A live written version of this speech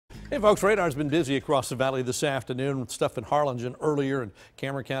Hey folks, radar's been busy across the valley this afternoon with stuff in Harlingen earlier in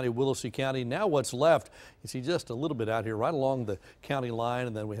Cameron County, Willacy County. Now what's left, you see just a little bit out here right along the county line,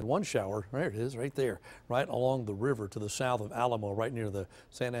 and then we had one shower, there it is right there, right along the river to the south of Alamo, right near the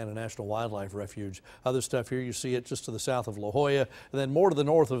Santa Ana National Wildlife Refuge. Other stuff here, you see it just to the south of La Jolla, and then more to the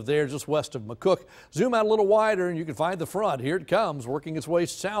north of there, just west of McCook. Zoom out a little wider and you can find the front. Here it comes, working its way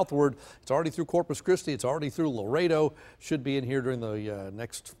southward. It's already through Corpus Christi, it's already through Laredo, should be in here during the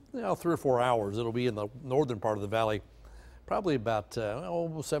next 3 or 4 hours. It'll be in the northern part of the valley, probably about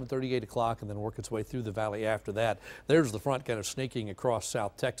 7:30, 8 o'clock, and then work its way through the valley after that. There's the front kind of snaking across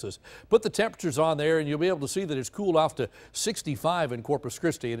South Texas. Put the temperatures on there and you'll be able to see that it's cooled off to 65 in Corpus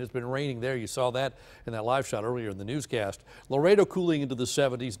Christi, and it's been raining there. You saw that in that live shot earlier in the newscast. Laredo cooling into the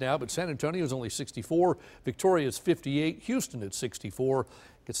 70s now, but San Antonio is only 64. Victoria is 58. Houston at 64.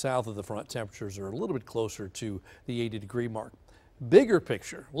 Get south of the front, temperatures are a little bit closer to the 80-degree mark. Bigger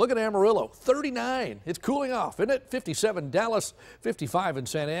picture, look at Amarillo, 39. It's cooling off, isn't it? 57 Dallas, 55 in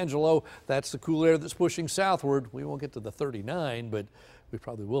San Angelo. That's the cool air that's pushing southward. We won't get to the 39, but we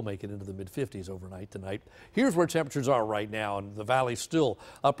probably will make it into the mid-50s overnight tonight. Here's where temperatures are right now, and the valley's still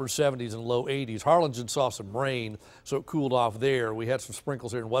upper 70s and low 80s. Harlingen saw some rain, so it cooled off there. We had some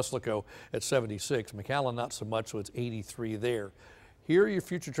sprinkles here in Weslaco at 76. McAllen not so much, so it's 83 there. Here are your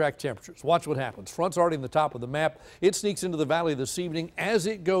future track temperatures. Watch what happens. Front's already in the top of the map. It sneaks into the valley this evening. As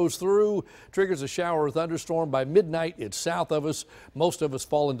it goes through, triggers a shower or thunderstorm. By midnight, it's south of us. Most of us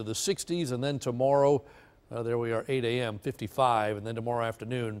fall into the 60s, and then tomorrow, there we are, 8 a.m., 55, and then tomorrow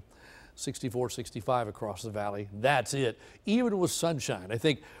afternoon, 64, 65 across the valley. That's it. Even with sunshine, I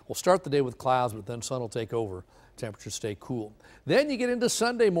think we'll start the day with clouds, but then sun will take over. Temperatures stay cool. Then you get into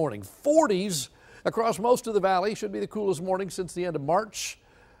Sunday morning, 40s. Across most of the valley, should be the coolest morning since the end of March.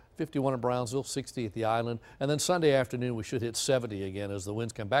 51 in Brownsville, 60 at the island. And then Sunday afternoon, we should hit 70 again as the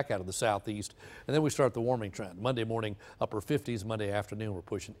winds come back out of the southeast. And then we start the warming trend. Monday morning, upper 50s. Monday afternoon, we're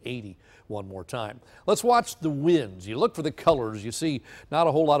pushing 80 one more time. Let's watch the winds. You look for the colors. You see not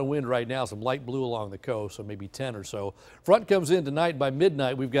a whole lot of wind right now, some light blue along the coast, so maybe 10 or so. Front comes in tonight. By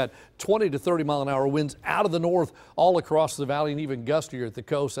midnight, we've got 20 to 30 mile an hour winds out of the north all across the valley, and even gustier at the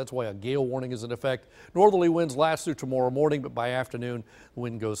coast. That's why a gale warning is in effect. Northerly winds last through tomorrow morning, but by afternoon, the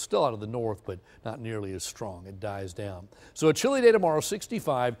wind goes still out of the north, but not nearly as strong. It dies down. So a chilly day tomorrow,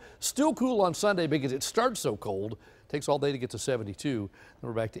 65. Still cool on Sunday because it starts so cold. Takes all day to get to 72. Then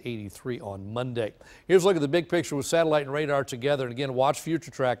we're back to 83 on Monday. Here's a look at the big picture with satellite and radar together. And again, watch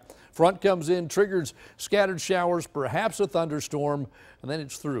Future Track. Front comes in, triggers scattered showers, perhaps a thunderstorm, and then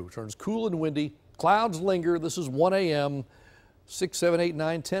it's through. Turns cool and windy. Clouds linger. This is 1 a.m. 6, 7, 8,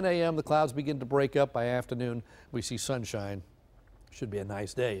 9, 10 a.m. The clouds begin to break up. By afternoon, we see sunshine. Should be a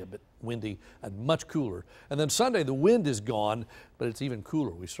nice day, a bit windy and much cooler. And then Sunday, the wind is gone, but it's even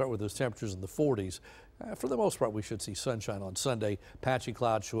cooler. We start with those temperatures in the 40s. For the most part, we should see sunshine on Sunday. Patchy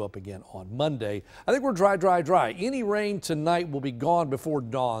clouds show up again on Monday. I think we're dry, dry, dry. Any rain tonight will be gone before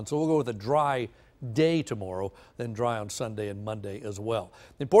dawn, so we'll go with a dry day tomorrow, then dry on Sunday and Monday as well.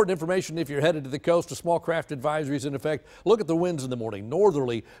 Important information if you're headed to the coast, a small craft advisory is in effect. Look at the winds in the morning.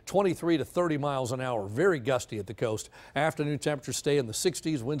 Northerly 23 to 30 miles an hour, very gusty at the coast. Afternoon temperatures stay in the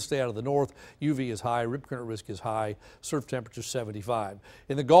 60s, winds stay out of the north. UV is high, rip current risk is high, surf temperature 75.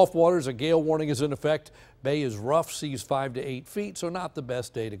 In the Gulf waters, a gale warning is in effect. Bay is rough, seas 5 to 8 feet, so not the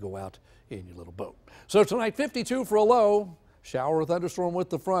best day to go out in your little boat. So tonight, 52 for a low. Shower or thunderstorm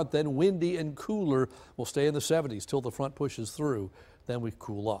with the front, then windy and cooler. We'll stay in the 70s till the front pushes through. Then we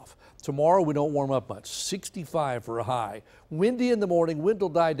cool off. Tomorrow we don't warm up much. 65 for a high. Windy in the morning. Wind will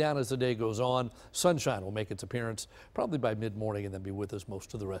die down as the day goes on. Sunshine will make its appearance probably by mid-morning and then be with us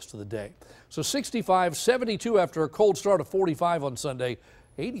most of the rest of the day. So 65, 72 after a cold start of 45 on Sunday.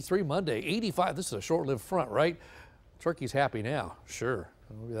 83 Monday, 85. This is a short-lived front, right? Turkey's happy now. Sure.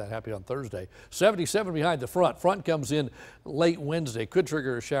 We'll be that happy on Thursday. 77 behind the front. Front comes in late Wednesday. Could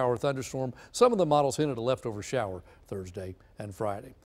trigger a shower or thunderstorm. Some of the models hinted a leftover shower Thursday and Friday.